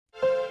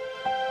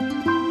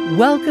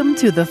Welcome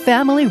to the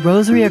Family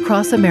Rosary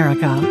Across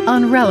America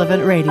on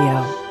Relevant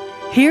Radio.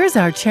 Here's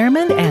our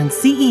chairman and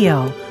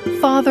CEO,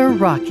 Father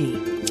Rocky.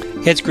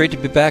 Hey, it's great to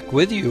be back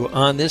with you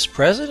on this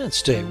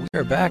President's Day. We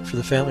are back for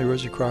the Family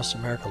Rosary Across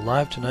America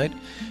live tonight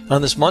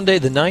on this Monday,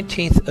 the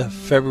 19th of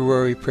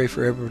February. Pray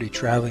for everybody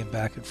traveling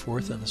back and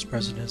forth on this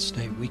President's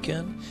Day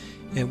weekend.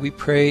 And we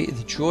pray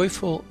the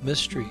joyful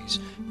mysteries.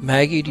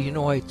 Maggie, do you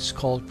know why it's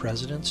called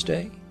President's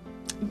Day?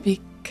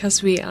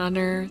 Because we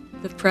honor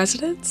the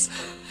presidents?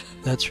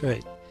 That's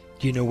right.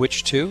 Do you know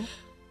which two?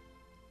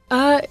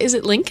 Is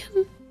it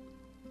Lincoln?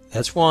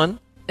 That's one.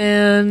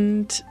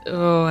 And,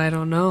 I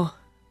don't know.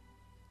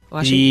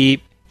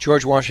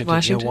 George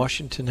Washington. Yeah,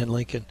 Washington and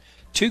Lincoln.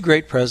 Two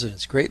great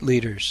presidents, great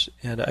leaders,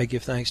 and I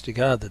give thanks to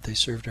God that they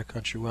served our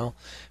country well.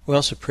 We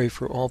also pray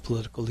for all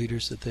political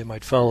leaders that they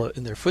might follow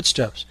in their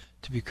footsteps,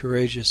 to be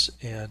courageous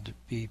and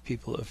be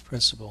people of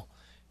principle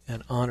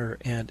and honor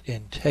and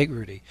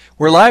integrity.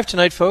 We're live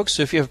tonight, folks,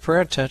 so if you have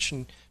prayer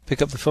intention,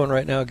 pick up the phone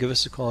right now. Give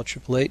us a call at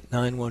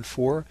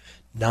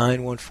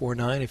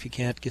 888-914-9149 if you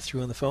can't get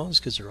through on the phones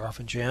because they're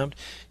often jammed.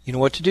 You know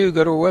what to do.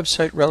 Go to our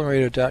website,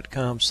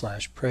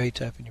 relentradio.com/pray.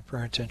 Type in your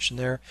prayer intention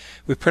there.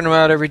 We print them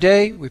out every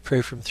day. We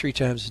pray from 3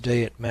 times a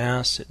day at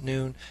Mass at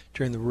noon,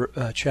 during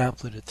the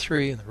chaplet at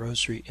 3, and the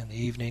Rosary in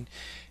the evening.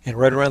 And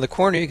right around the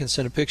corner, you can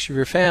send a picture of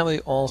your family,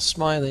 all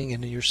smiling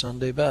and in your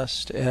Sunday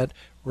best at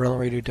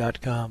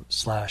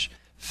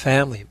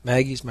relentradio.com/family.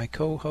 Maggie's my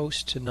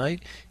co-host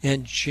tonight,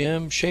 and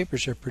Jim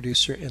Shaper's our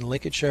producer in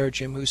Lincolnshire.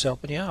 Jim, who's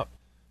helping you out?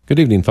 Good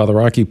evening, Father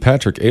Rocky.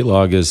 Patrick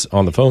Alog is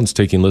on the phones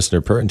taking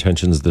listener prayer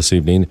intentions this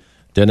evening.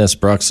 Dennis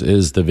Brooks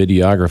is the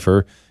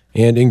videographer.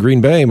 And in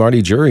Green Bay,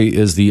 Marty Jury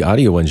is the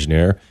audio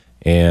engineer.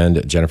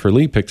 And Jennifer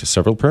Lee picked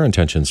several prayer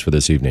intentions for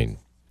this evening.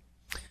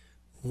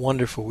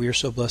 Wonderful. We are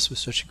so blessed with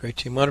such a great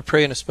team. I want to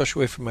pray in a special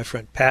way for my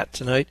friend Pat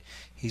tonight.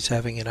 He's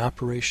having an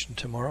operation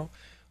tomorrow.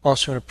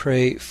 Also want to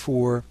pray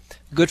for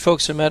good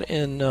folks I met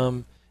in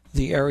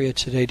the area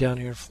today down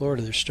here in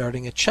Florida. They're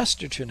starting a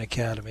Chesterton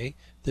Academy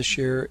this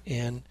year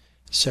in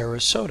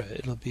Sarasota.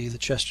 It'll be the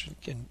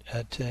Chesterton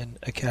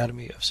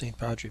Academy of St.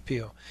 Padre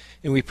Pio.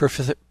 And we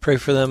pray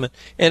for them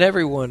and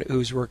everyone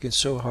who's working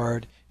so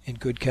hard in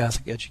good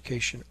Catholic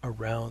education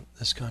around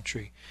this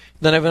country.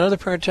 Then I have another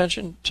prayer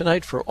intention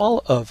tonight for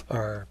all of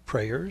our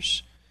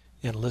prayers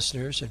and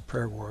listeners and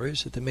prayer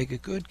warriors, that they make a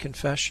good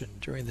confession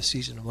during the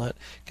season of Lent,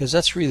 because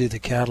that's really the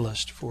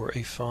catalyst for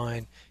a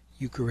fine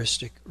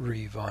Eucharistic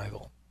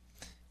revival.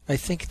 I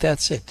think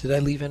that's it. Did I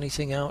leave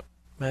anything out,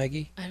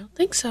 Maggie? I don't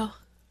think so.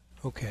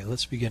 Okay,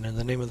 let's begin. In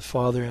the name of the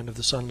Father, and of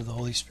the Son, and of the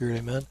Holy Spirit,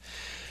 amen.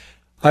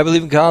 I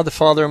believe in God, the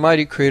Father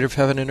Almighty, creator of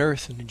heaven and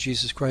earth, and in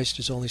Jesus Christ,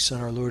 his only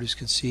Son, our Lord, is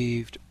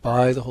conceived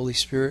by the Holy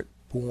Spirit,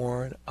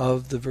 born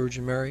of the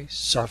Virgin Mary,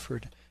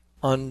 suffered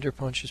under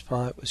Pontius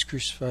Pilate, was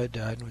crucified,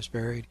 died, and was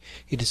buried.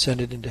 He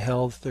descended into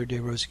hell, the third day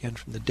rose again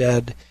from the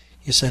dead.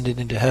 He ascended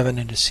into heaven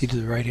and is seated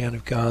at the right hand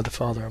of God, the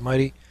Father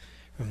Almighty.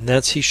 From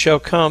thence he shall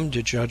come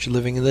to judge the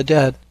living and the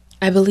dead.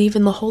 I believe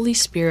in the Holy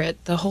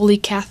Spirit, the Holy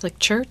Catholic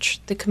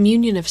Church, the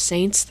communion of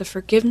saints, the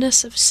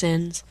forgiveness of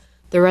sins,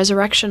 the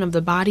resurrection of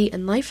the body,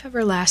 and life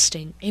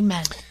everlasting.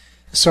 Amen.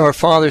 So our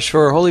fathers,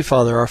 for our Holy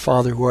Father, our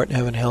Father who art in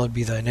heaven, hallowed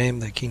be thy name.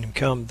 Thy kingdom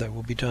come, thy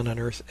will be done on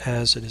earth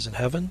as it is in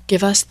heaven.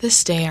 Give us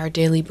this day our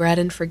daily bread,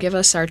 and forgive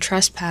us our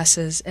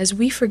trespasses, as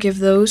we forgive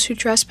those who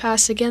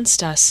trespass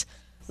against us.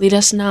 Lead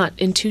us not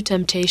into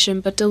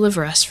temptation, but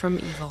deliver us from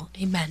evil.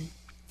 Amen.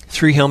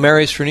 3 Hail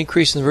Marys for an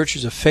increase in the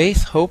virtues of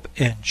faith, hope,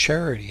 and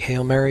charity.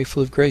 Hail Mary,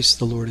 full of grace,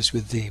 the Lord is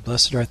with thee.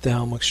 Blessed art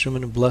thou amongst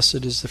women, and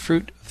blessed is the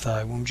fruit of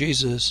thy womb,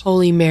 Jesus.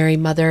 Holy Mary,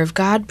 Mother of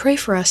God, pray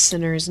for us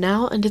sinners,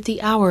 now and at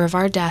the hour of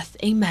our death.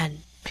 Amen.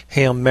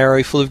 Hail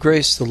Mary, full of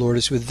grace, the Lord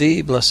is with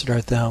thee. Blessed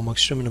art thou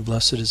amongst women, and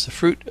blessed is the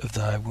fruit of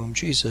thy womb,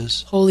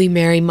 Jesus. Holy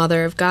Mary,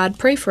 Mother of God,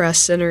 pray for us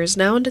sinners,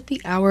 now and at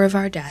the hour of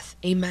our death.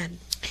 Amen.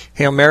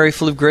 Hail Mary,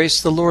 full of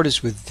grace, the Lord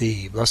is with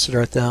thee. Blessed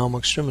art thou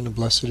amongst women, and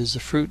blessed is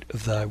the fruit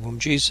of thy womb,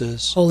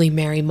 Jesus. Holy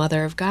Mary,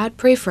 Mother of God,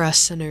 pray for us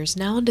sinners,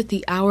 now and at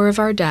the hour of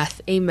our death.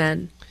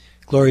 Amen.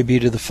 Glory be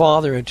to the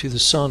Father, and to the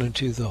Son, and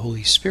to the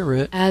Holy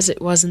Spirit. As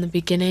it was in the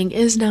beginning,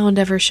 is now, and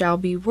ever shall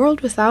be,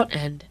 world without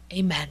end.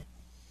 Amen.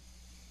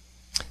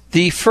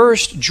 The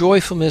first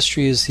joyful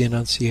mystery is the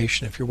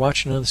Annunciation. If you're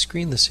watching on the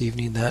screen this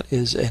evening, that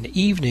is an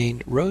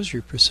evening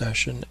rosary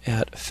procession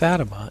at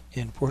Fatima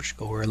in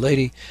Portugal, where a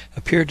lady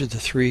appeared to the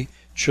 3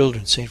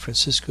 children, St.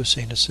 Francisco,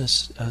 St.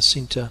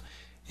 Jacinta,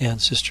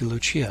 and Sister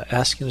Lucia,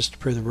 asking us to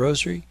pray the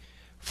rosary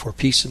for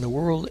peace in the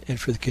world and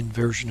for the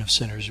conversion of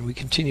sinners. And we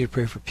continue to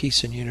pray for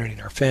peace and unity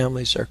in our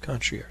families, our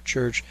country, our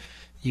church,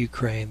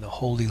 Ukraine, the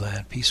Holy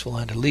Land, peaceful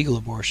land, and legal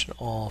abortion in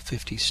all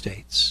 50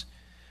 states.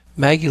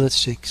 Maggie,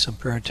 let's take some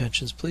prayer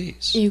intentions,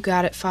 please. You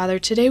got it, Father.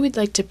 Today we'd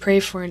like to pray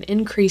for an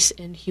increase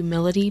in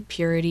humility,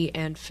 purity,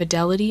 and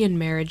fidelity in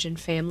marriage and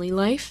family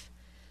life.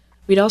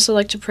 We'd also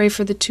like to pray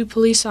for the 2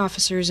 police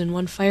officers and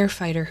 1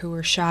 firefighter who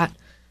were shot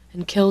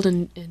and killed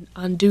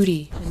on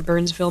duty in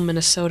Burnsville,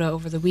 Minnesota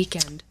over the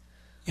weekend.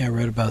 Yeah, I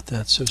read about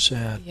that. So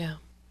sad. Yeah.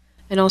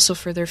 And also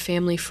for their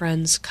family,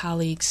 friends,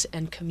 colleagues,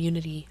 and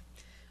community.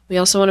 We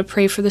also want to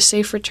pray for the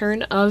safe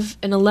return of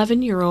an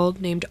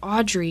 11-year-old named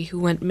Audrey who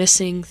went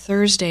missing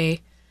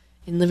Thursday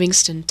in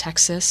Livingston,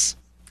 Texas.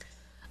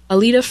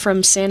 Alita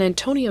from San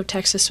Antonio,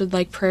 Texas would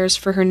like prayers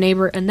for her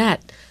neighbor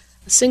Annette,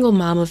 a single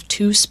mom of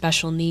 2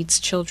 special needs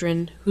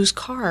children whose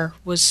car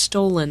was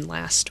stolen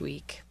last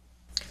week.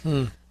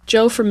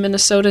 Joe from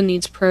Minnesota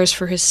needs prayers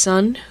for his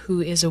son,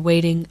 who is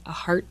awaiting a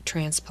heart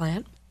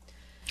transplant.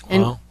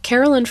 And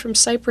Carolyn from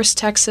Cypress,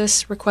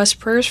 Texas requests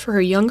prayers for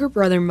her younger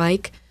brother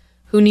Mike,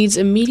 who needs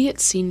immediate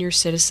senior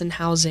citizen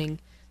housing.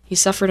 He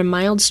suffered a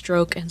mild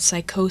stroke and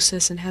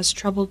psychosis and has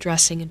trouble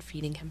dressing and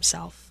feeding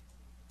himself.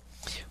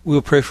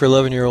 We'll pray for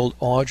 11-year-old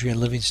Audrey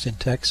in Livingston,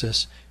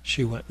 Texas.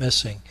 She went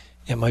missing.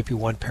 It might be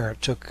one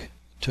parent took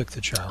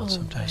the child.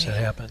 Sometimes that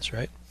happens,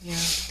 right? Yeah.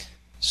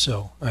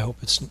 So I hope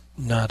it's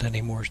not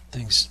any more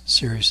things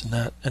serious than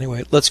that.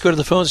 Anyway, let's go to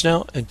the phones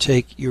now and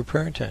take your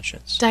prayer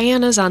intentions.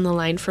 Diana's on the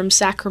line from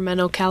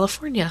Sacramento,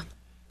 California.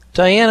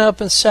 Diana up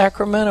in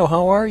Sacramento,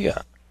 how are you?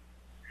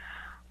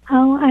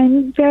 Oh,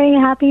 I'm very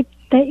happy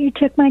that you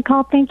took my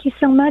call. Thank you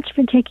so much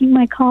for taking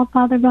my call,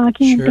 Father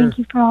Rocky, and thank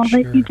you for all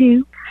that you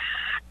do.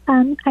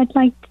 I'd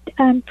like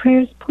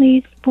prayers,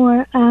 please,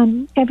 for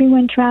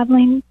everyone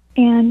traveling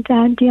and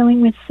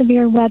dealing with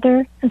severe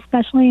weather,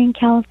 especially in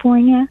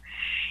California,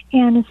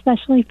 and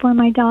especially for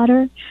my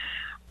daughter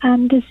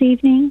this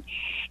evening.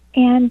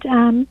 And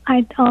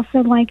I'd also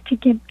like to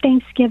give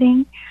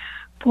thanksgiving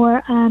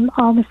for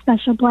all the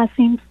special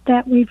blessings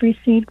that we've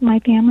received, my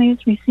family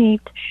has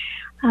received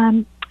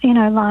in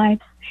our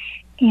lives,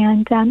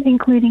 and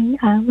including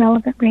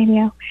Relevant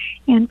Radio,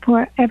 and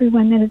for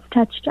everyone that has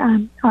touched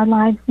our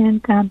lives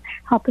and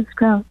helped us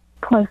grow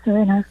closer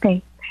in our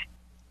faith.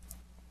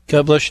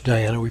 God bless you,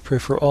 Diana. We pray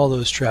for all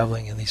those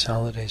traveling in these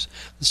holidays.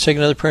 Let's take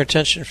another prayer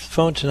intention for the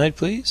phone tonight,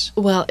 please.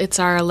 Well, it's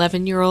our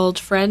 11-year-old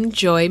friend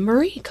Joy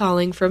Marie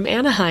calling from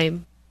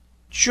Anaheim.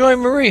 Joy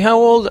Marie,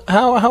 how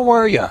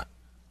are you?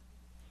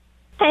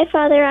 Hi,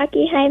 Father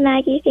Rocky. Hi,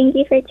 Maggie. Thank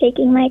you for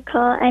taking my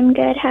call. I'm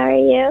good. How are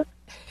you?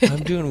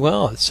 I'm doing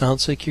well. It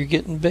sounds like you're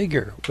getting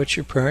bigger. What's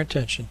your prayer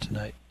intention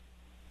tonight?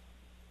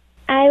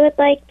 I would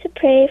like to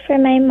pray for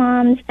my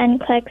mom's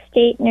NCLEX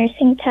state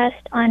nursing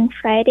test on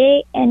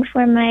Friday and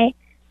for my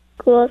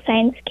school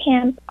science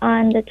camp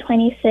on the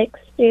 26th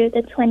through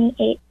the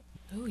 28th.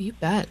 Oh, you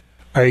bet.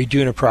 Are you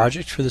doing a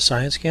project for the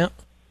science camp?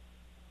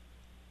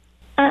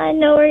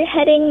 No, we're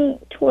heading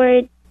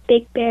toward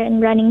Big Bear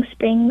and Running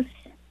Springs.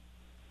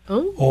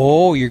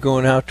 Oh, you're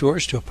going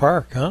outdoors to a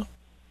park, huh?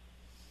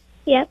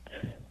 Yep.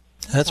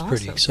 That's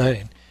pretty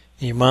exciting.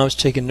 And your mom's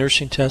taking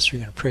nursing tests. We're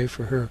going to pray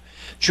for her.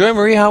 Joy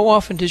Marie, how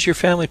often does your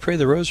family pray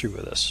the Rosary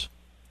with us?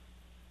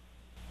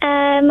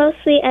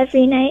 Mostly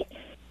every night.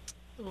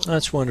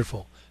 That's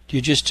wonderful. Do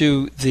you just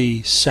do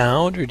the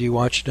sound, or do you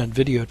watch it on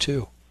video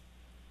too?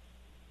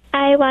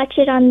 I watch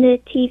it on the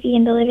TV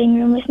in the living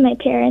room with my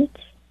parents.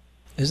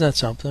 Isn't that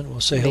something? Well,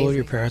 say hello to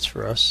your parents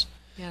for us.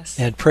 Yes.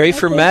 And pray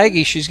for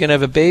Maggie. She's going to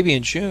have a baby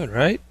in June,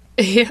 right?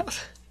 Yeah.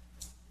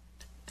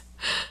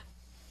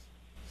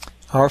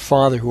 Our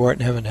Father, who art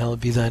in heaven,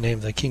 hallowed be thy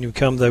name. Thy kingdom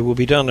come, thy will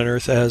be done on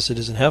earth as it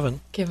is in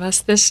heaven. Give us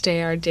this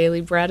day our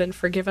daily bread, and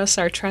forgive us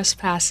our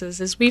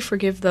trespasses, as we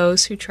forgive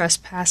those who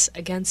trespass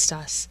against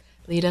us.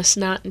 Lead us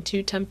not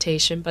into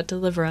temptation, but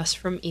deliver us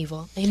from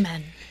evil.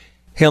 Amen.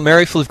 Hail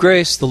Mary, full of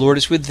grace, the Lord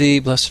is with thee.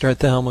 Blessed art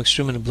thou amongst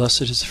women, and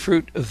blessed is the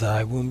fruit of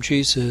thy womb,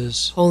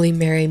 Jesus. Holy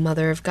Mary,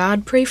 Mother of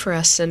God, pray for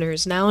us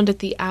sinners, now and at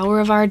the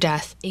hour of our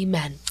death.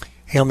 Amen.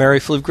 Hail Mary,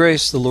 full of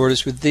grace, the Lord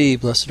is with thee.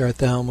 Blessed art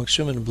thou amongst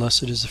women, and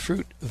blessed is the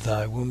fruit of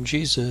thy womb,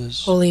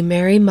 Jesus. Holy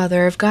Mary,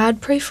 Mother of God,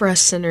 pray for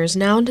us sinners,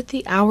 now and at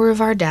the hour of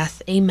our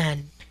death.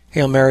 Amen.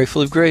 Hail Mary,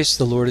 full of grace,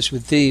 the Lord is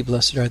with thee.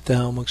 Blessed art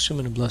thou amongst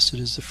women, and blessed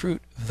is the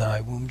fruit of thy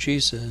womb,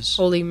 Jesus.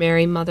 Holy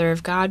Mary, Mother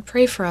of God,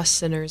 pray for us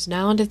sinners,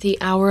 now and at the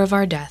hour of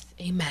our death.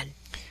 Amen.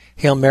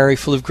 Hail Mary,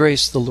 full of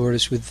grace, the Lord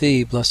is with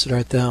thee. Blessed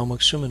art thou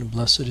amongst women, and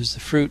blessed is the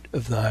fruit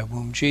of thy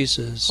womb,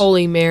 Jesus.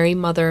 Holy Mary,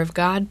 Mother of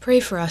God,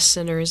 pray for us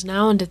sinners,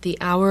 now and at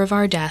the hour of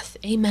our death.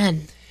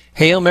 Amen.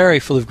 Hail Mary,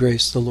 full of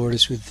grace, the Lord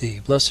is with thee.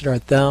 Blessed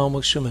art thou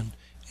amongst women,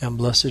 and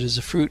blessed is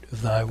the fruit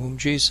of thy womb,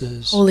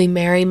 Jesus. Holy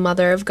Mary,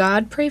 Mother of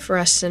God, pray for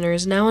us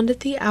sinners, now and at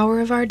the hour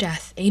of our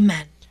death.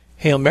 Amen.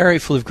 Hail Mary,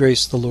 full of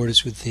grace, the Lord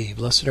is with thee.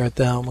 Blessed art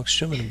thou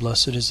amongst women, and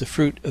blessed is the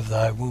fruit of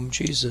thy womb,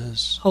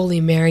 Jesus.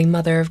 Holy Mary,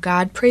 Mother of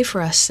God, pray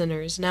for us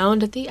sinners, now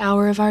and at the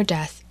hour of our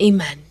death.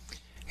 Amen.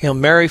 Hail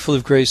Mary, full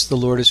of grace, the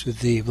Lord is with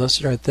thee.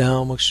 Blessed art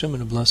thou amongst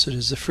women, and blessed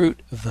is the fruit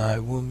of thy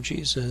womb,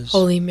 Jesus.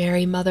 Holy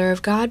Mary, Mother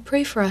of God,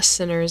 pray for us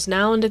sinners,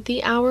 now and at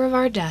the hour of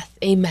our death.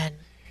 Amen.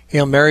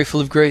 Hail Mary,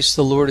 full of grace,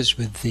 the Lord is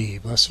with thee.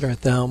 Blessed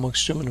art thou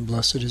amongst women, and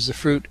blessed is the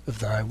fruit of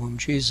thy womb,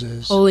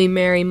 Jesus. Holy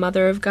Mary,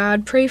 Mother of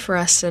God, pray for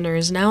us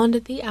sinners, now and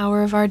at the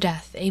hour of our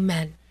death.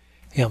 Amen.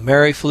 Hail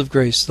Mary, full of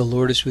grace, the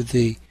Lord is with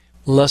thee.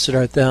 Blessed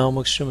art thou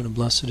amongst women, and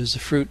blessed is the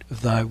fruit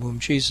of thy womb,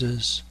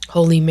 Jesus.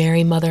 Holy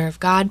Mary, Mother of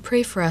God,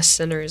 pray for us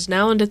sinners,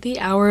 now and at the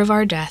hour of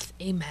our death.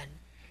 Amen.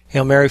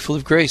 Hail Mary, full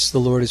of grace, the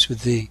Lord is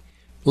with thee.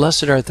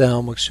 Blessed art thou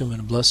amongst women,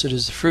 and blessed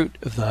is the fruit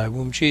of thy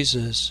womb,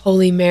 Jesus.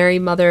 Holy Mary,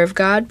 Mother of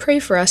God, pray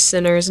for us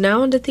sinners,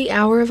 now and at the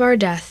hour of our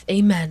death.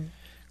 Amen.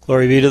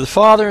 Glory be to the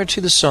Father, and to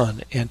the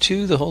Son, and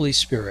to the Holy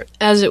Spirit.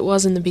 As it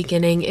was in the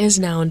beginning, is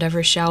now, and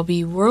ever shall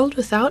be, world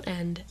without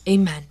end.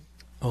 Amen.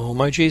 O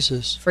my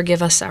Jesus,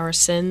 forgive us our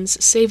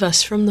sins, save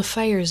us from the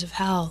fires of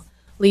hell.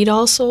 Lead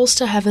all souls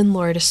to heaven,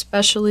 Lord,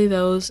 especially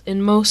those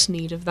in most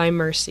need of thy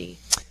mercy.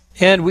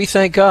 And we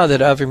thank God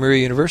that Ave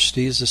Maria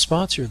University is the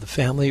sponsor of the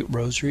Family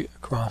Rosary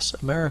Across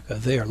America.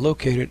 They are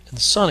located in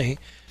sunny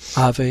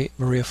Ave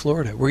Maria,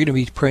 Florida. We're going to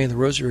be praying the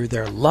Rosary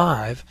there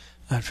live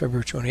on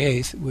February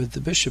 28th with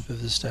the Bishop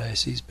of this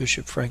diocese,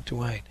 Bishop Frank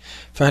Dwayne.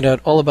 Find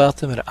out all about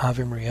them at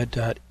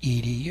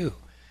avemaria.edu.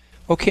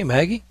 Okay,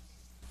 Maggie?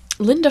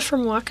 Linda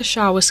from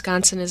Waukesha,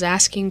 Wisconsin is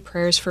asking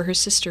prayers for her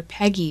sister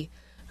Peggy,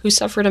 who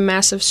suffered a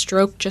massive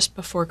stroke just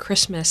before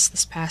Christmas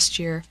this past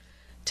year.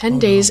 10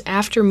 days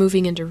after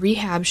moving into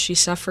rehab, she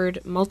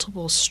suffered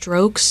multiple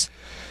strokes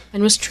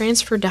and was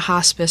transferred to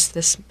hospice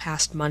this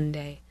past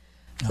Monday.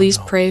 Please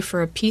pray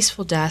for a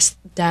peaceful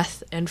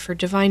death and for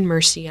divine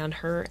mercy on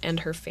her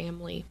and her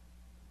family.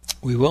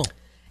 We will.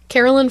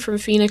 Carolyn from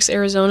Phoenix,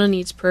 Arizona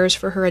needs prayers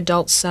for her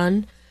adult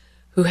son,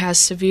 who has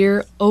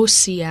severe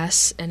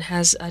OCS and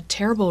has a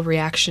terrible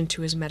reaction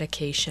to his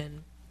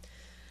medication.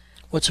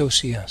 What's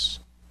OCS?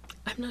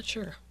 I'm not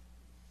sure.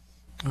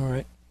 All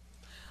right.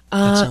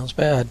 That sounds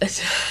bad.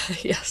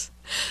 Yes.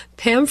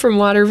 Pam from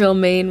Waterville,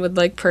 Maine would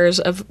like prayers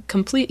of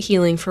complete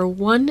healing for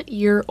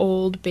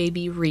 1-year-old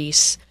baby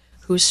Reese,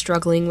 who's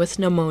struggling with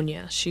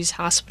pneumonia. She's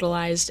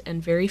hospitalized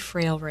and very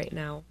frail right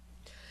now.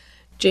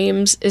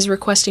 James is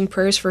requesting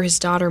prayers for his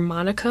daughter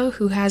Monica,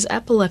 who has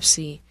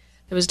epilepsy.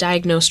 It was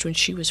diagnosed when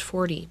she was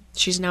 40.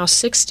 She's now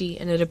 60,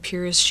 and it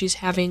appears she's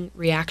having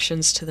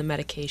reactions to the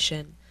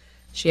medication.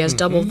 She has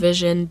double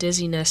vision,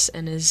 dizziness,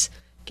 and is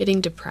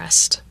getting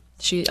depressed.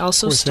 She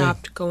also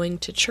stopped going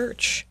to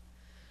church.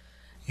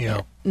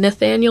 Yeah.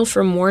 Nathaniel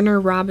from Warner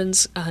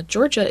Robins,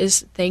 Georgia,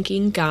 is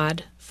thanking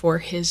God for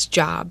his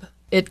job.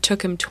 It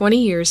took him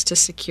 20 years to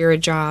secure a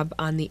job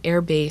on the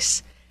air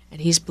base,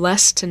 and he's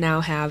blessed to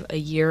now have a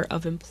year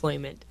of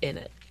employment in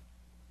it.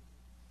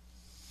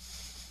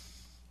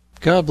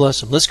 God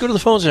bless him. Let's go to the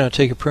phones now and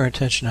take a prayer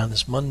intention on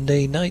this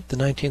Monday night, the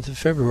 19th of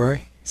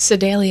February.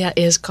 Sedalia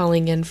is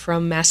calling in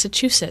from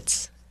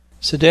Massachusetts.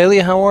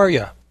 Sedalia, how are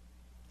you?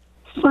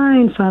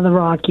 Fine, Father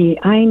Rocky.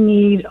 I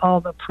need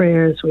all the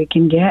prayers we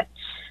can get.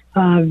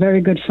 A very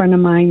good friend of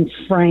mine,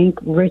 Frank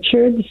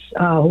Richards,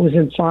 who's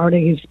in Florida.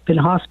 He's been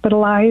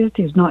hospitalized.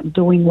 He's not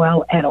doing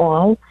well at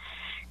all.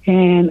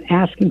 And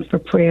asking for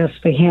prayers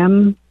for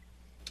him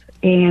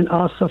and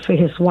also for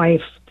his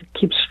wife to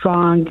keep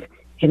strong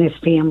and his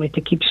family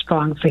to keep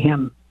strong for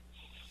him.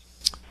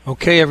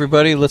 Okay,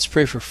 everybody, let's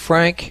pray for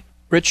Frank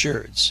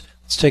Richards.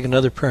 Let's take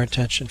another prayer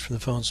intention from the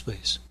phones,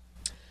 please.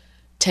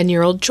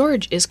 10-year-old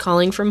George is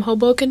calling from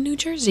Hoboken, New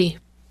Jersey.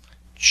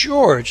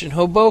 George in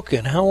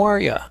Hoboken, how are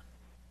you?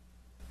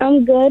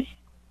 I'm good.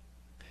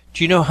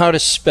 Do you know how to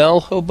spell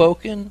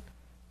Hoboken?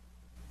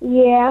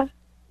 Yeah.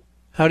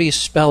 How do you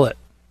spell it?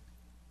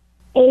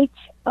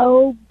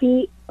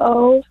 Hoboken.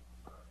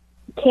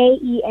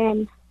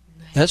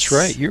 That's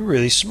right. You're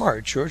really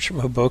smart. George from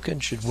Hoboken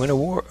should win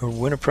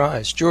a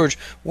prize. George,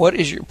 what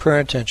is your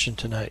prayer intention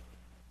tonight?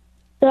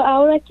 So I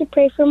would like to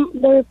pray for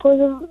the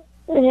repose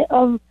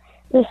of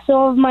the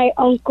soul of my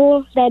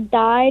uncle that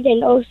died,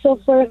 and also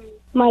for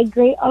my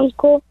great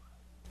uncle.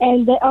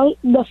 And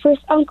the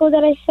first uncle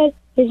that I said,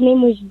 his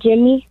name was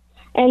Jimmy,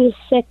 and the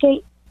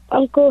second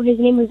uncle, his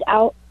name was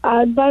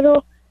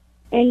Alvaro.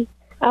 And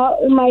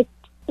my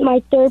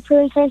third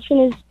prayer intention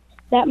is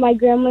that my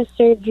grandma's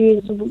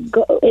surgery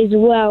is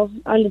well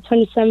on the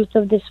 27th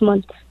of this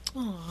month.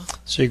 Aww.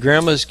 So your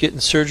grandma's getting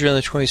surgery on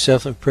the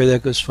 27th. We pray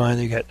that goes fine.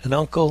 You got an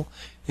uncle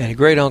and a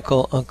great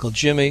uncle, Uncle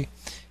Jimmy,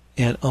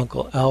 and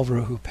Uncle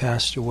Alvaro, who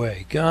passed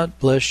away. God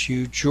bless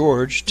you,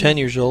 George, 10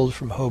 years old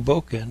from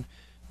Hoboken,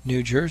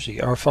 New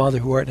Jersey. Our Father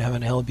who art in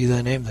heaven, hallowed be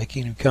thy name. Thy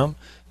kingdom come,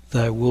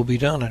 thy will be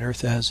done on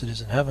earth as it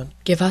is in heaven.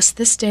 Give us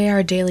this day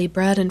our daily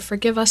bread, and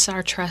forgive us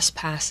our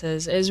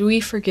trespasses, as we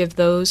forgive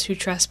those who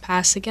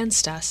trespass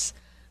against us.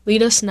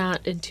 Lead us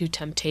not into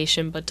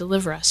temptation, but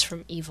deliver us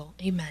from evil.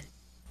 Amen.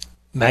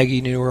 Maggie,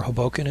 you know where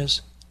Hoboken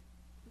is?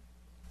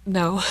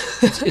 No.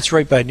 It's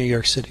right by New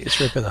York City.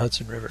 It's right by the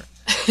Hudson River.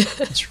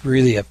 It's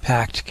really a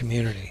packed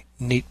community.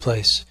 Neat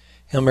place.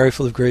 Hail Mary,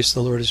 full of grace,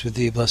 the Lord is with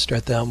thee. Blessed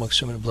art thou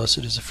amongst women, and blessed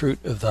is the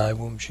fruit of thy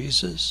womb,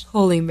 Jesus.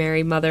 Holy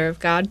Mary, Mother of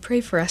God,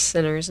 pray for us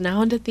sinners,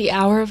 now and at the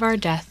hour of our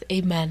death.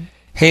 Amen.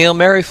 Hail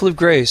Mary, full of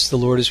grace, the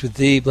Lord is with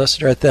thee.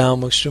 Blessed art thou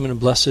amongst women, and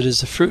blessed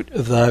is the fruit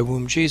of thy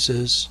womb,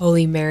 Jesus.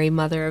 Holy Mary,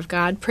 Mother of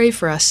God, pray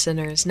for us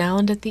sinners, now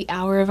and at the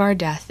hour of our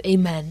death.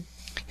 Amen.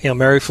 Hail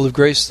Mary, full of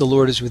grace, the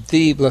Lord is with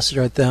thee. Blessed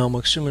art thou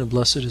amongst women, and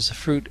blessed is the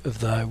fruit of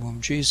thy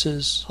womb,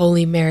 Jesus.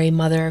 Holy Mary,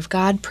 Mother of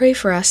God, pray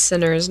for us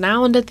sinners,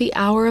 now and at the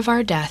hour of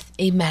our death.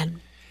 Amen.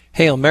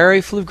 Hail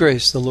Mary, full of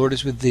grace, the Lord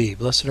is with thee.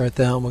 Blessed art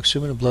thou amongst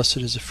women, and blessed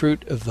is the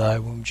fruit of thy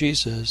womb,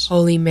 Jesus.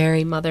 Holy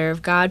Mary, Mother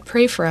of God,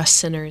 pray for us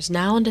sinners,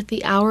 now and at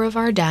the hour of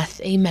our death.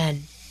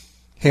 Amen.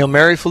 Hail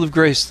Mary, full of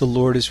grace, the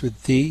Lord is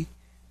with thee.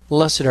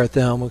 Blessed art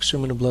thou amongst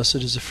women, and blessed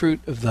is the fruit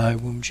of thy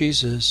womb,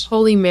 Jesus.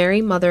 Holy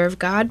Mary, Mother of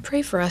God,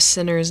 pray for us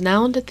sinners,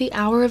 now and at the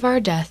hour of our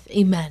death.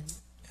 Amen.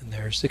 And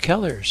there's the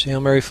Kellers.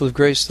 Hail Mary, full of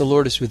grace, the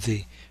Lord is with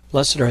thee.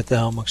 Blessed art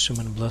thou amongst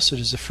women, and blessed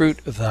is the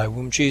fruit of thy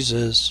womb,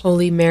 Jesus.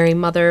 Holy Mary,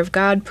 Mother of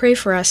God, pray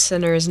for us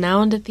sinners,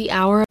 now and at the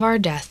hour of our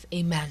death.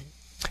 Amen.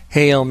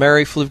 Hail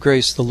Mary, full of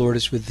grace, the Lord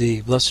is with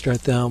thee. Blessed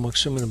art thou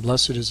amongst women, and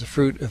blessed is the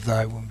fruit of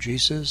thy womb,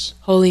 Jesus.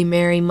 Holy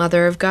Mary,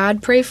 Mother of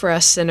God, pray for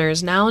us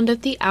sinners, now and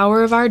at the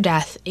hour of our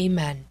death.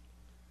 Amen.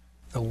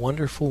 The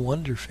wonderful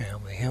Wonder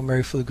Family. Hail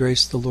Mary, full of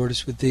grace, the Lord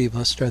is with thee.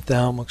 Blessed art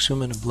thou amongst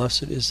women, and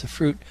blessed is the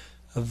fruit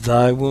of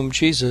thy womb,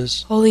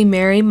 Jesus. Holy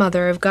Mary,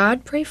 Mother of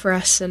God, pray for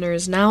us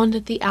sinners, now and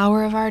at the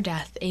hour of our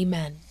death.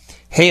 Amen.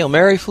 Hail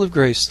Mary, full of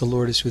grace, the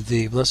Lord is with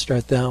thee. Blessed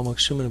art thou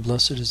amongst women, and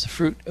blessed is the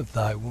fruit of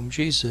thy womb,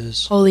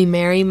 Jesus. Holy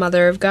Mary,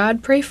 Mother of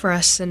God, pray for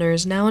us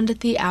sinners, now and at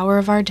the hour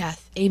of our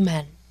death.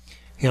 Amen.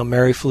 Hail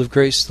Mary, full of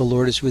grace, the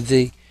Lord is with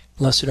thee.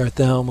 Blessed art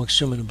thou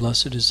amongst women, and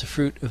blessed is the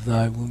fruit of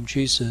thy womb,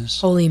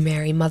 Jesus. Holy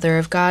Mary, Mother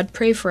of God,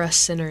 pray for us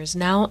sinners,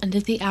 now and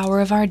at the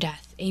hour of our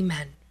death.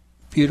 Amen.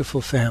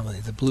 Beautiful family,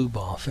 the Blue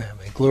Ball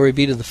family. Glory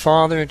be to the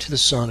Father, and to the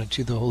Son, and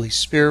to the Holy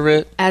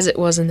Spirit. As it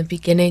was in the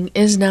beginning,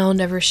 is now, and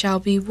ever shall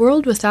be,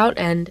 world without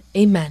end.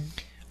 Amen.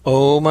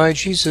 O my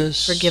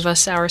Jesus, forgive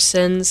us our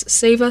sins,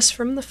 save us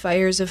from the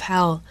fires of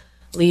hell.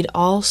 Lead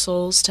all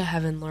souls to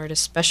heaven, Lord,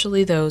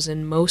 especially those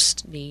in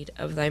most need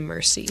of thy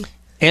mercy.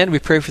 And we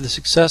pray for the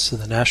success of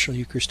the National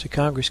Eucharistic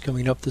Congress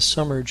coming up this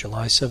summer,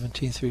 July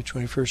 17th through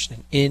 21st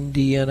in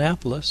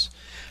Indianapolis.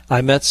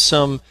 I met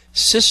some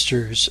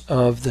sisters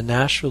of the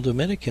Nashville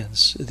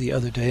Dominicans the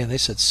other day, and they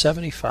said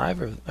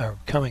 75 are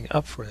coming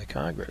up for the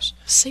Congress.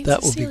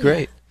 That will be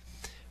great.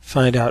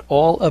 Find out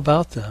all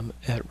about them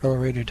at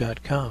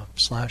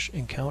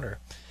relaradio.com/encounter.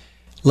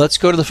 Let's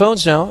go to the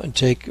phones now and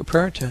take a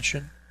prayer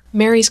intention.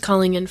 Mary's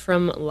calling in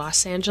from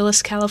Los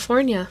Angeles,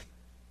 California.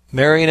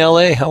 Mary in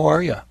L.A., how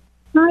are you?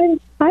 Hi,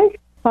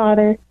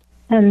 Father.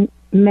 And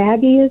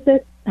Maggie, is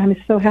it? I'm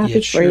so happy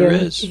for you. It sure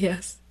is.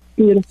 Yes.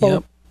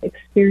 Beautiful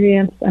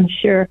experience, I'm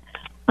sure.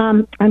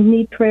 I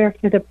need prayer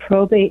for the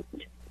probate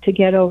to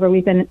get over.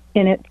 We've been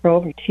in it for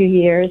over 2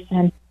 years,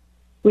 and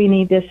we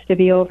need this to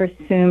be over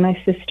soon, my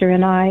sister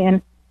and I.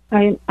 And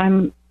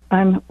I'm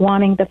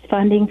wanting the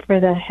funding for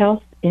the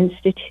Health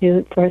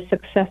Institute for a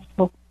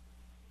successful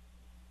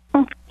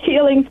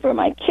healing for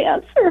my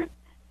cancer.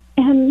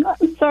 And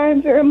I'm sorry,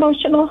 I'm very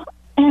emotional.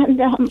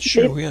 And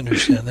sure, we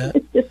understand that.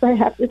 It's just I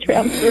have to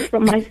transfer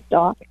from my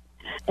stock.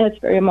 It's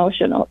very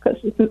emotional because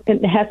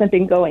it hasn't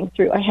been going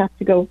through. I have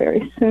to go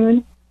very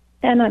soon.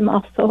 And I'm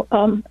also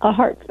a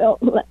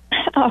heartfelt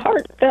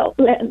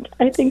Lent.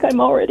 I think I'm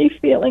already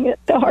feeling it,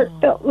 the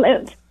heartfelt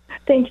Lent.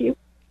 Thank you.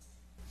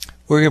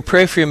 We're going to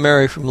pray for you,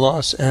 Mary, from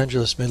Los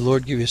Angeles. May the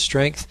Lord give you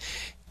strength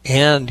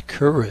and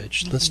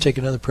courage. Let's take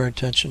another prayer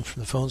intention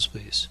from the phones,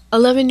 please.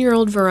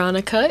 11-year-old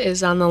Veronica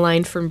is on the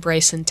line from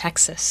Bryson,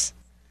 Texas.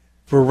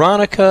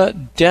 Veronica,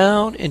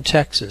 down in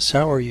Texas,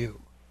 how are you?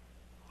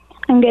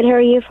 I'm good. How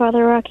are you,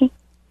 Father Rocky?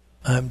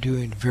 I'm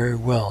doing very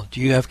well. Do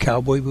you have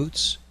cowboy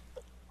boots?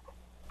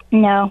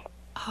 No.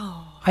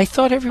 Oh. I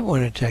thought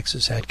everyone in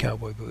Texas had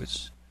cowboy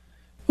boots.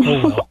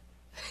 Oh, well.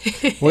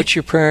 What's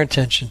your prayer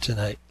intention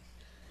tonight?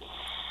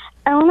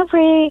 I want to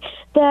pray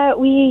that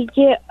we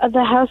get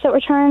the house that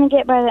we're trying to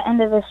get by the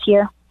end of this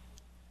year.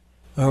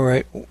 All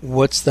right.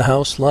 What's the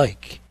house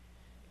like?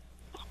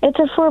 It's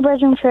a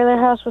 4-bedroom trailer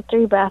house with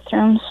 3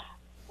 bathrooms.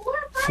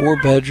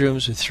 4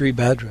 bedrooms with 3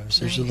 bedrooms.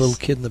 There's Nice. a little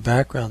kid in the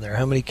background there.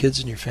 How many kids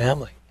in your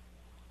family?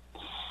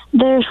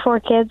 There's 4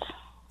 kids.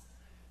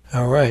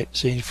 All right.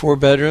 So you need 4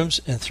 bedrooms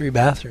and 3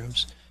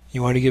 bathrooms.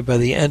 You want to get by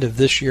the end of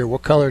this year.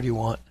 What color do you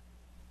want?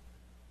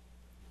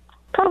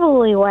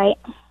 Probably white.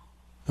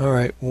 All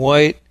right.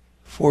 White,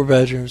 4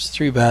 bedrooms,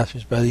 3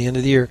 bathrooms by the end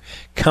of the year.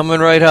 Coming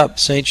right up,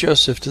 St.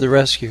 Joseph to the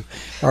rescue.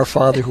 Our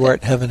Father who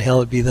art in heaven,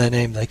 hallowed be thy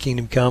name. Thy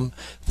kingdom come,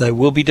 thy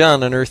will be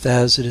done on earth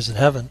as it is in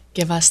heaven.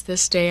 Give us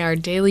this day our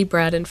daily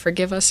bread, and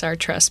forgive us our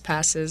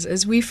trespasses,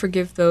 as we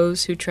forgive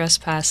those who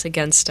trespass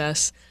against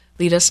us.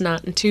 Lead us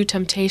not into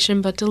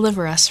temptation, but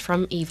deliver us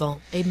from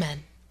evil.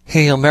 Amen.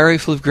 Hail Mary,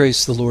 full of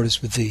grace, the Lord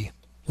is with thee.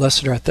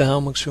 Blessed art thou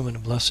amongst women,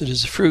 and blessed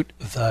is the fruit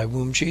of thy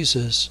womb,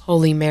 Jesus.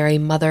 Holy Mary,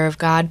 Mother of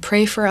God,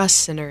 pray for us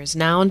sinners,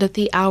 now and at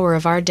the hour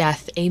of our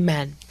death.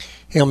 Amen.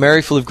 Hail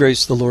Mary, full of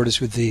grace, the Lord is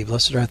with thee.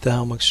 Blessed art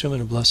thou amongst women,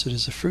 and blessed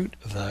is the fruit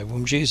of thy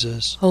womb,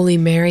 Jesus. Holy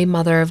Mary,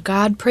 Mother of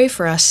God, pray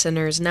for us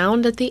sinners, now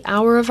and at the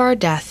hour of our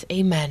death.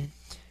 Amen.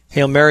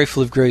 Hail Mary,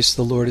 full of grace,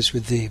 the Lord is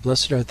with thee.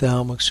 Blessed art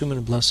thou amongst women,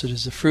 and blessed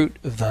is the fruit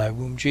of thy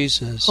womb,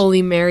 Jesus.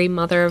 Holy Mary,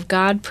 Mother of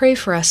God, pray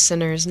for us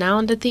sinners, now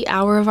and at the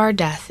hour of our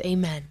death.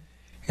 Amen.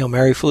 Hail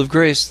Mary, full of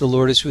grace, the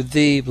Lord is with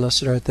thee.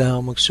 Blessed art thou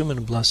amongst women,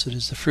 and blessed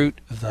is the fruit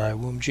of thy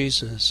womb,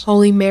 Jesus.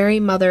 Holy Mary,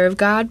 Mother of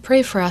God,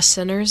 pray for us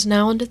sinners,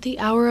 now and at the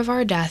hour of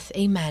our death.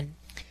 Amen.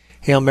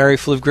 Hail Mary,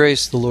 full of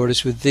grace, the Lord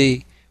is with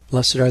thee.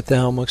 Blessed art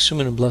thou amongst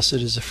women, and blessed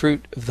is the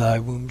fruit of thy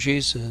womb,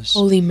 Jesus.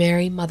 Holy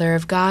Mary, Mother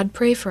of God,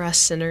 pray for us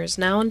sinners,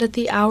 now and at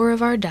the hour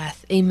of our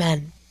death.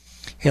 Amen.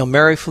 Hail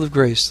Mary, full of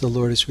grace, the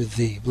Lord is with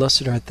thee.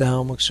 Blessed art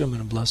thou amongst women,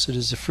 and blessed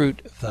is the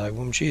fruit of thy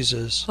womb,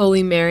 Jesus.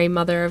 Holy Mary,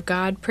 Mother of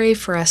God, pray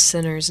for us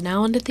sinners,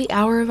 now and at the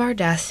hour of our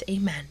death.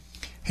 Amen.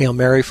 Hail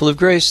Mary, full of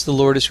grace, the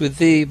Lord is with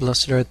thee.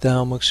 Blessed art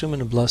thou amongst women,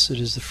 and blessed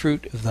is the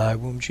fruit of thy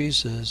womb,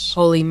 Jesus.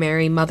 Holy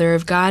Mary, Mother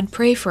of God,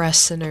 pray for us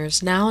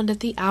sinners, now and at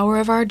the hour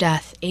of our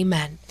death.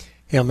 Amen.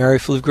 Hail Mary,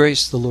 full of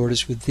grace, the Lord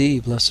is with thee.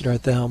 Blessed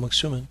art thou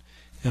amongst women,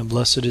 and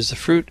blessed is the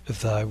fruit of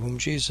thy womb,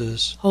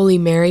 Jesus. Holy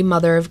Mary,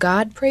 Mother of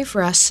God, pray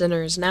for us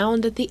sinners, now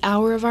and at the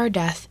hour of our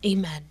death.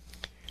 Amen.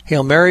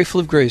 Hail Mary,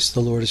 full of grace, the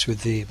Lord is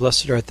with thee.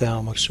 Blessed art thou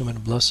amongst women,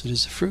 and blessed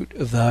is the fruit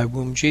of thy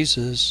womb,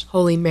 Jesus.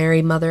 Holy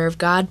Mary, Mother of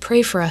God,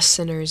 pray for us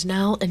sinners,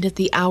 now and at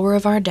the hour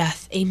of our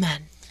death.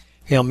 Amen.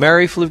 Hail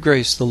Mary, full of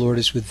grace, the Lord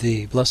is with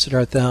thee. Blessed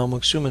art thou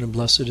amongst women, and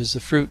blessed is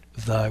the fruit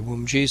of thy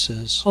womb,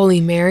 Jesus.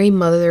 Holy Mary,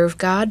 Mother of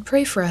God,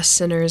 pray for us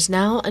sinners,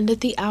 now and at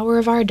the hour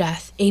of our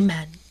death.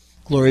 Amen.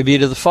 Glory be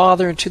to the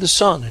Father, and to the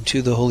Son, and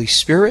to the Holy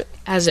Spirit.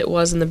 As it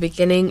was in the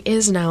beginning,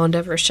 is now, and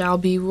ever shall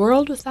be,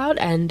 world without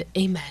end.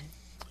 Amen.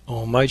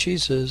 O my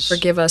Jesus,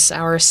 forgive us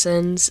our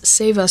sins,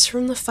 save us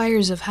from the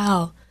fires of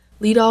hell.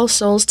 Lead all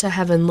souls to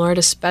heaven, Lord,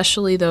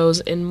 especially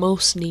those in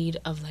most need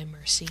of thy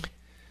mercy.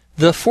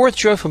 The fourth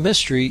joyful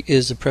mystery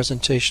is the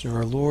presentation of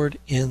our Lord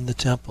in the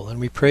temple, and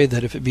we pray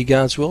that if it be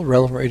God's will,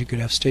 Relevant Radio could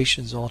have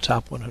stations in all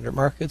top 100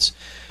 markets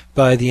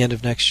by the end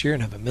of next year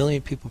and have 1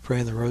 million people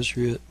praying the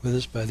Rosary with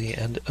us by the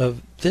end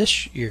of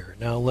this year.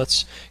 Now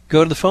let's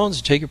go to the phones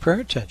and take your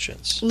prayer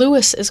intentions.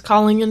 Lewis is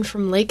calling in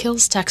from Lake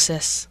Hills,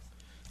 Texas.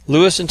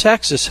 Lewis in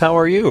Texas, how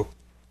are you?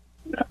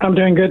 I'm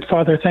doing good,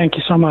 Father. Thank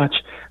you so much.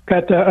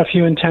 Got a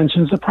few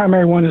intentions. The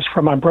primary one is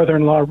for my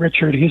brother-in-law,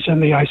 Richard. He's in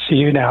the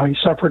ICU now. He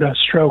suffered a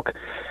stroke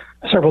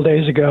several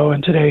days ago,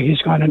 and today he's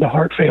gone into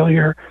heart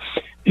failure.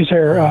 He's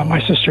there.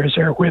 My sister is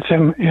there with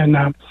him,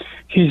 and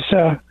he's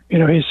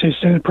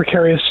in a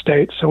precarious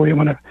state. So we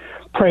want to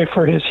pray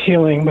for his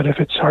healing. But if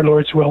it's our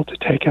Lord's will to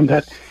take him,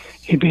 that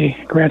he be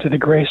granted the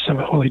grace of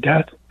a holy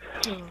death.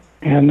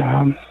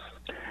 And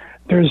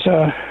there's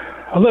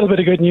a little bit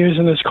of good news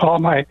in this call.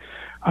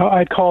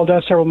 I'd called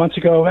several months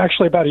ago,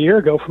 actually about a year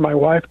ago, for my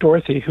wife,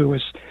 Dorothy, who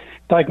was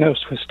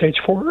diagnosed with stage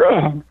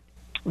 4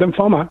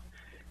 lymphoma,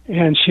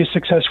 and she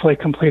successfully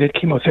completed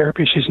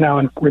chemotherapy. She's now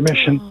in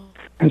remission.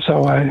 And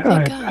so I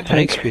thank,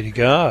 thanks be to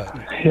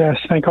God. Yes,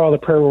 thank all the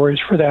prayer warriors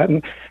for that.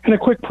 And a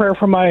quick prayer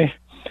for my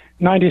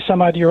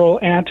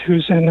 90-some-odd-year-old aunt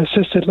who's in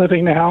assisted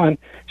living now, and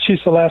she's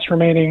the last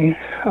remaining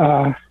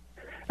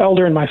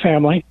elder in my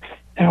family.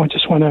 And I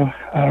just want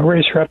to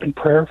raise her up in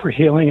prayer for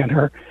healing, and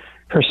her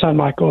son,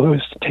 Michael,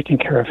 who's taking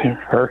care of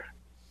her.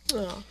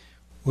 Oh.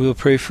 We will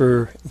pray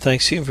for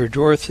thanksgiving for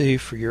Dorothy,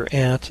 for your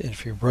aunt, and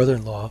for your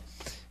brother-in-law,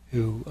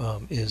 who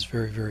is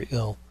very, very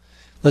ill.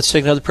 Let's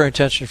take another prayer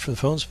intention from the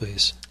phones,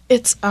 please.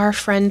 It's our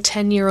friend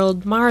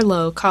 10-year-old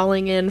Marlo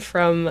calling in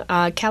from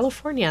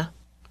California.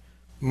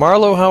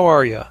 Marlo, how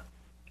are you?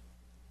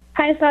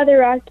 Hi, Father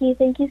Rocky.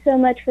 Thank you so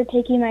much for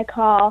taking my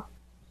call.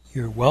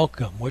 You're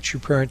welcome. What's your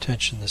prayer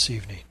intention this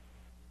evening?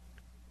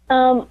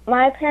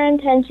 My prayer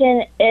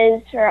intention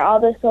is for all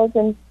the souls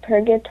in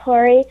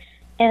purgatory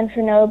and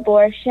for no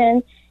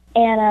abortion.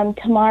 And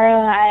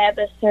tomorrow I have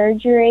a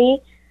surgery,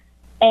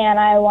 and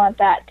I want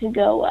that to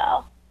go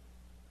well.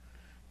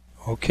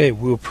 Okay,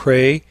 we'll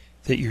pray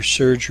that your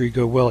surgery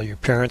go well. Your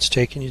parents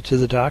taking you to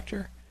the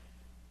doctor?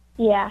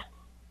 Yeah.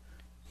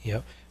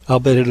 Yeah. I'll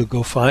bet it'll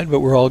go fine, but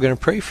we're all going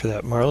to pray for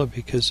that, Marla,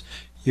 because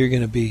you're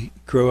going to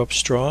grow up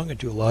strong and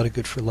do a lot of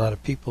good for a lot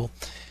of people.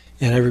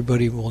 And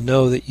everybody will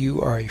know that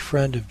you are a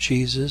friend of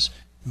Jesus,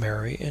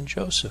 Mary, and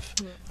Joseph.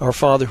 Mm-hmm. Our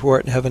Father who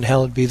art in heaven,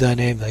 hallowed be thy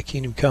name. Thy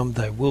kingdom come,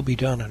 thy will be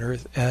done on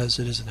earth as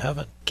it is in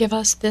heaven. Give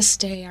us this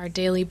day our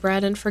daily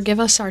bread, and forgive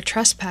us our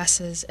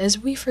trespasses, as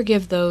we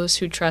forgive those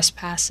who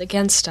trespass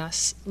against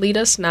us. Lead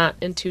us not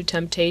into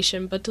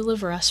temptation, but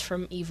deliver us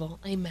from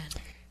evil. Amen.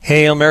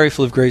 Hail Mary,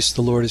 full of grace,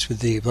 the Lord is with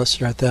thee.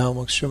 Blessed art thou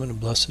amongst women, and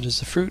blessed is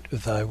the fruit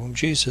of thy womb,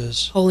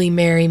 Jesus. Holy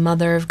Mary,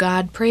 Mother of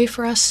God, pray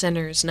for us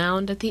sinners, now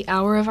and at the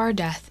hour of our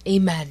death.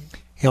 Amen.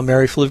 Hail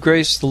Mary, full of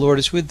grace, the Lord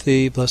is with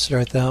thee. Blessed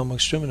art thou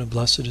amongst women, and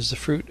blessed is the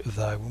fruit of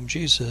thy womb,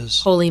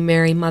 Jesus. Holy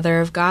Mary,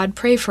 Mother of God,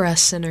 pray for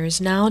us sinners,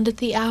 now and at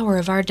the hour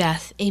of our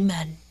death.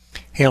 Amen.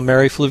 Hail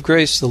Mary, full of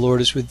grace, the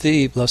Lord is with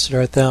thee. Blessed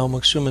art thou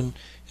amongst women,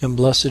 and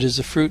blessed is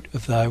the fruit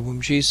of thy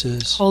womb,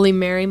 Jesus. Holy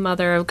Mary,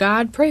 Mother of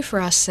God, pray for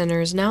us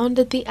sinners, now and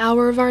at the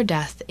hour of our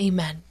death.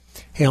 Amen.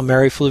 Hail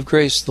Mary, full of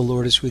grace, the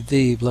Lord is with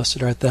thee.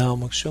 Blessed art thou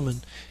amongst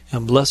women,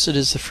 and blessed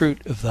is the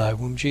fruit of thy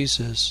womb,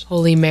 Jesus.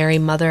 Holy Mary,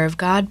 Mother of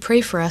God,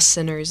 pray for us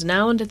sinners,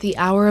 now and at the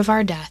hour of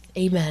our death.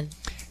 Amen.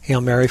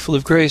 Hail Mary, full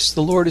of grace,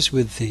 the Lord is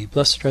with thee.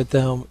 Blessed art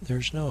thou,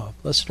 there's Noah.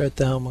 Blessed art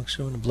thou amongst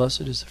women, and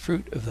blessed is the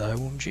fruit of thy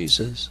womb,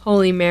 Jesus.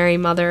 Holy Mary,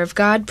 Mother of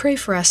God, pray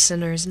for us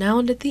sinners, now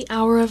and at the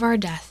hour of our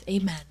death.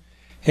 Amen.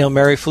 Hail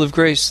Mary, full of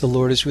grace, the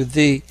Lord is with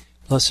thee.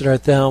 Blessed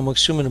art thou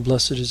amongst women, and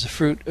blessed is the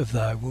fruit of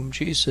thy womb,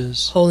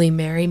 Jesus. Holy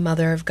Mary,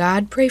 Mother of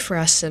God, pray for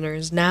us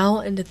sinners, now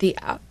and at the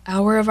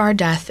hour of our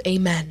death.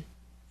 Amen.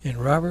 And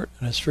Robert,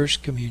 on his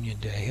first communion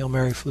day, Hail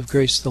Mary, full of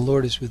grace, the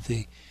Lord is with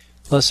thee.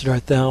 Blessed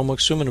art thou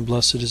amongst women, and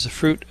blessed is the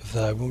fruit of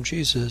thy womb,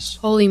 Jesus.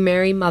 Holy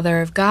Mary,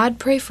 Mother of God,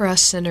 pray for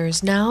us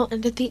sinners, now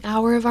and at the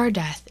hour of our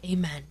death.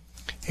 Amen.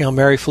 Hail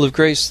Mary, full of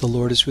grace, the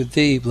Lord is with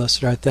thee.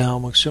 Blessed art thou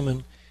amongst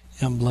women,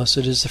 and blessed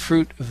is the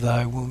fruit of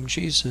thy womb,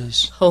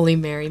 Jesus. Holy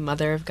Mary,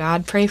 Mother of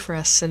God, pray for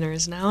us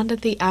sinners, now and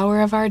at the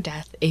hour of our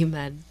death.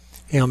 Amen.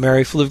 Hail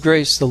Mary, full of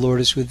grace, the Lord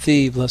is with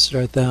thee. Blessed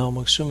art thou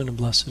amongst women, and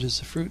blessed is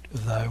the fruit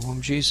of thy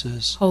womb,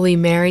 Jesus. Holy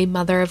Mary,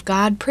 Mother of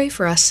God, pray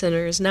for us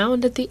sinners, now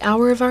and at the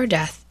hour of our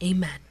death.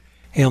 Amen.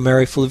 Hail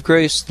Mary, full of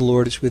grace, the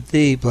Lord is with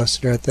thee.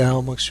 Blessed art thou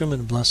amongst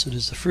women, and blessed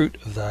is the fruit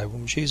of thy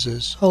womb,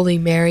 Jesus. Holy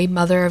Mary,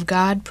 Mother of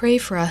God, pray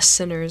for us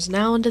sinners,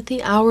 now and at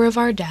the hour of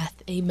our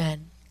death.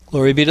 Amen.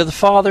 Glory be to the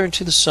Father, and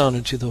to the Son,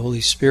 and to the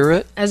Holy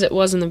Spirit. As it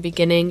was in the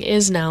beginning,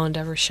 is now, and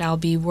ever shall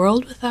be,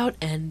 world without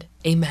end.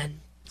 Amen.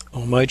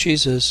 O my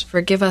Jesus,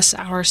 forgive us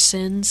our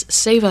sins,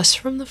 save us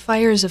from the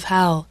fires of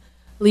hell.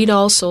 Lead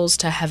all souls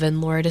to heaven,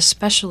 Lord,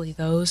 especially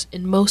those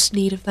in most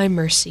need of thy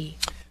mercy.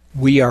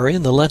 we are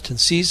in the Lenten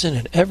season,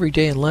 and every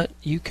day in Lent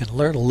you can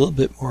learn a little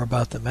bit more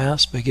about the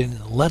Mass by getting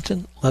the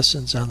Lenten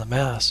Lessons on the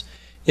Mass.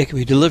 It can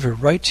be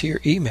delivered right to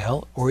your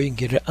email, or you can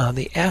get it on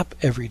the app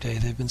every day.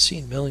 They've been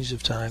seen millions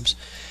of times,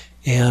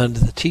 and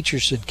the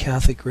teachers in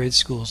Catholic grade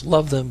schools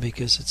love them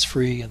because it's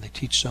free and they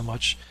teach so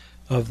much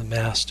of the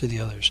Mass to the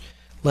others.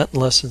 Lenten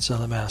Lessons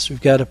on the Mass.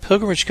 We've got a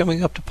pilgrimage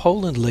coming up to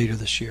Poland later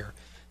this year.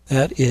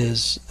 That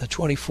is the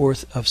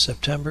 24th of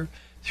September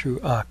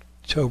through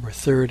October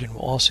 3rd, and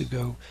we'll also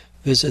go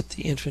visit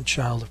the Infant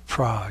Child of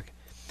Prague.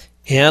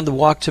 And the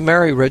Walk to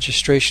Mary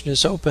registration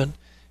is open.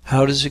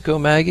 How does it go,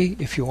 Maggie?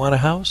 If you want a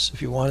house,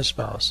 if you want a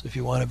spouse, if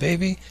you want a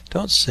baby,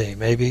 don't say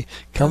maybe.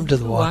 Come to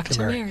the Walk to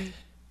Mary.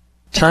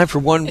 Time for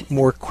one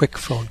more quick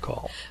phone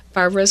call.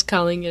 Barbara's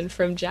calling in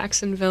from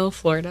Jacksonville,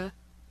 Florida.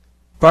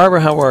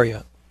 Barbara, how are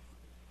you?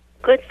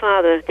 Good,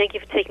 Father. Thank you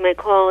for taking my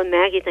call. And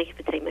Maggie, thank you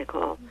for taking my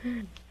call.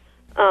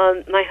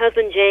 Mm-hmm. My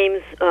husband,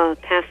 James,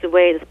 passed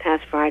away this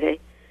past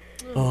Friday.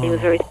 Oh. He was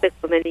very sick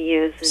for many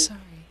years. And, sorry.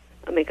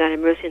 May God have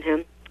mercy on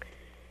him.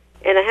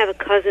 And I have a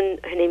cousin,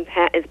 her name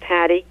is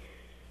Patty.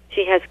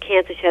 She has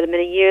cancer. She had it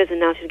many years, and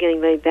now she's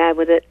getting very bad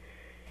with it.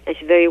 And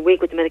she's very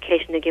weak with the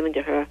medication they're giving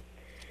to her.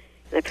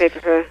 And I pray for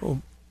her.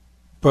 Well,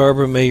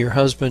 Barbara, may your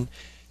husband,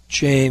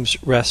 James,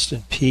 rest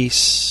in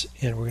peace.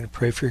 And we're going to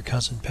pray for your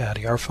cousin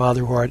Patty. Our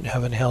Father, who art in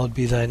heaven, hallowed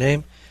be thy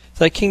name.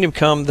 Thy kingdom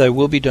come, thy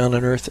will be done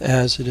on earth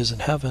as it is in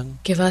heaven.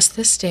 Give us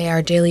this day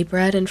our daily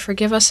bread, and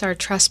forgive us our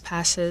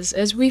trespasses,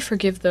 as we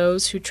forgive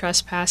those who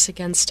trespass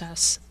against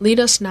us. Lead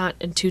us not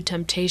into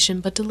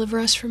temptation, but deliver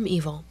us from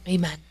evil.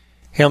 Amen.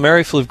 Hail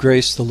Mary, full of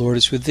grace, the Lord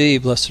is with thee.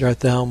 Blessed art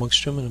thou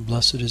amongst women, and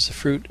blessed is the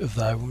fruit of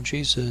thy womb,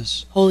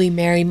 Jesus. Holy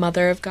Mary,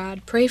 Mother of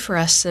God, pray for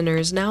us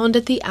sinners, now and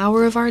at the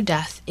hour of our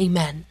death.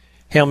 Amen.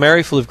 Hail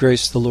Mary, full of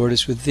grace, the Lord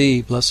is with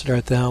thee. Blessed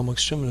art thou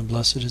amongst women, and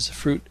blessed is the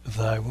fruit of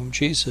thy womb,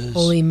 Jesus.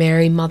 Holy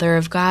Mary, Mother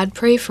of God,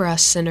 pray for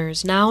us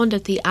sinners, now and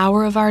at the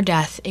hour of our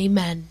death.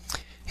 Amen.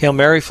 Hail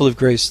Mary, full of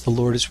grace, the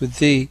Lord is with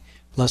thee.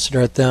 Blessed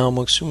art thou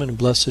amongst women, and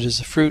blessed is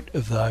the fruit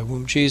of thy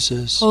womb,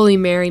 Jesus. Holy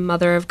Mary,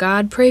 Mother of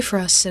God, pray for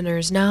us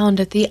sinners, now and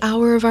at the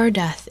hour of our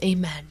death.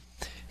 Amen.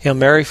 Hail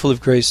Mary, full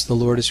of grace, the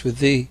Lord is with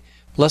thee.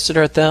 Blessed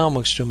art thou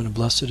amongst women, and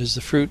blessed is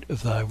the fruit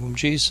of thy womb,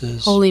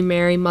 Jesus. Holy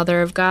Mary,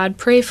 Mother of God,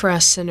 pray for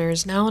us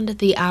sinners, now and at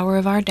the hour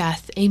of our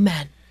death.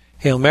 Amen.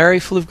 Hail Mary,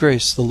 full of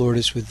grace, the Lord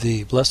is with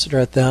thee. Blessed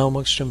art thou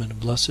amongst women, and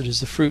blessed is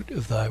the fruit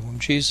of thy womb,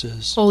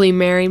 Jesus. Holy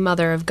Mary,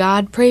 Mother of God,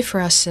 pray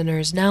for us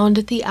sinners, now and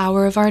at the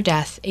hour of our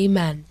death.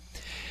 Amen.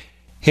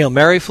 Hail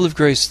Mary, full of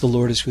grace, the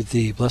Lord is with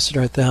thee. Blessed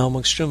art thou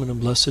amongst women, and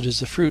blessed is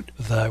the fruit of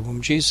thy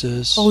womb,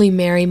 Jesus. Holy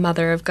Mary,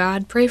 Mother of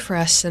God, pray for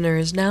us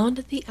sinners, now and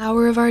at the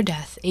hour of our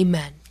death.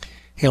 Amen.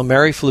 Hail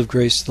Mary, full of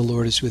grace, the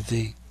Lord is with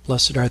thee.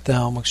 Blessed art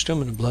thou amongst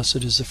women, and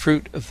blessed is the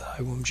fruit of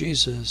thy womb,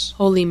 Jesus.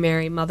 Holy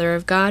Mary, Mother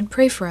of God,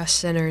 pray for us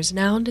sinners,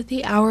 now and at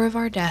the hour of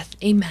our death.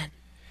 Amen.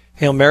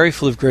 Hail Mary,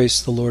 full of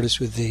grace, the Lord is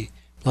with thee.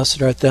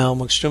 Blessed art thou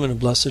amongst women, and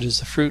blessed is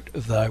the fruit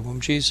of thy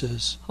womb,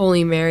 Jesus.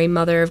 Holy Mary,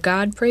 Mother of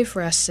God, pray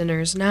for us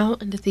sinners, now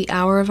and at the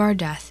hour of our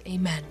death.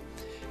 Amen.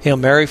 Hail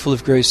Mary, full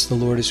of grace, the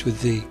Lord is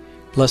with thee.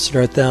 Blessed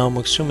art thou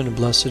amongst women, and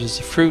blessed is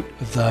the fruit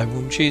of thy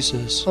womb,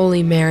 Jesus.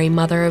 Holy Mary,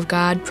 Mother of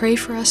God, pray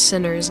for us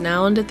sinners,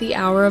 now and at the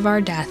hour of our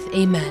death.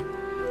 Amen.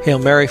 Hail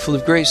Mary, full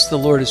of grace, the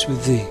Lord is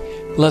with thee.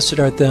 Blessed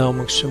art thou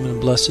amongst women,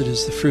 and blessed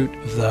is the fruit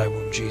of thy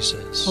womb,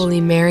 Jesus. Holy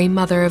Mary,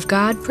 Mother of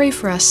God, pray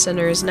for us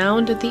sinners, now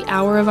and at the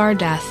hour of our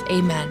death.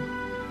 Amen.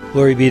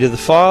 Glory be to the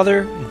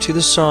Father, and to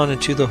the Son,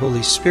 and to the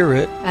Holy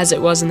Spirit. As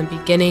it was in the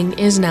beginning,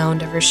 is now,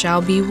 and ever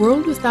shall be,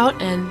 world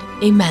without end.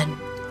 Amen.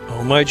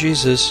 O my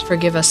Jesus,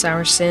 forgive us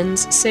our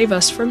sins, save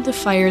us from the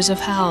fires of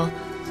hell.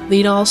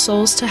 Lead all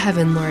souls to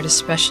heaven, Lord,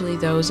 especially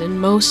those in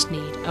most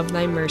need of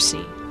thy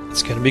mercy.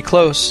 It's going to be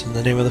close. In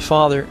the name of the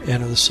Father,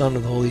 and of the Son, and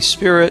of the Holy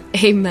Spirit.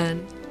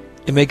 Amen.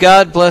 And may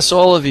God bless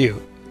all of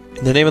you.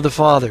 In the name of the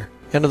Father,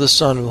 and of the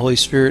Son, and of the Holy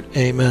Spirit.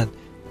 Amen.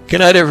 Good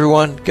night,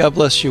 everyone. God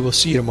bless you. We'll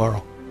see you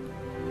tomorrow.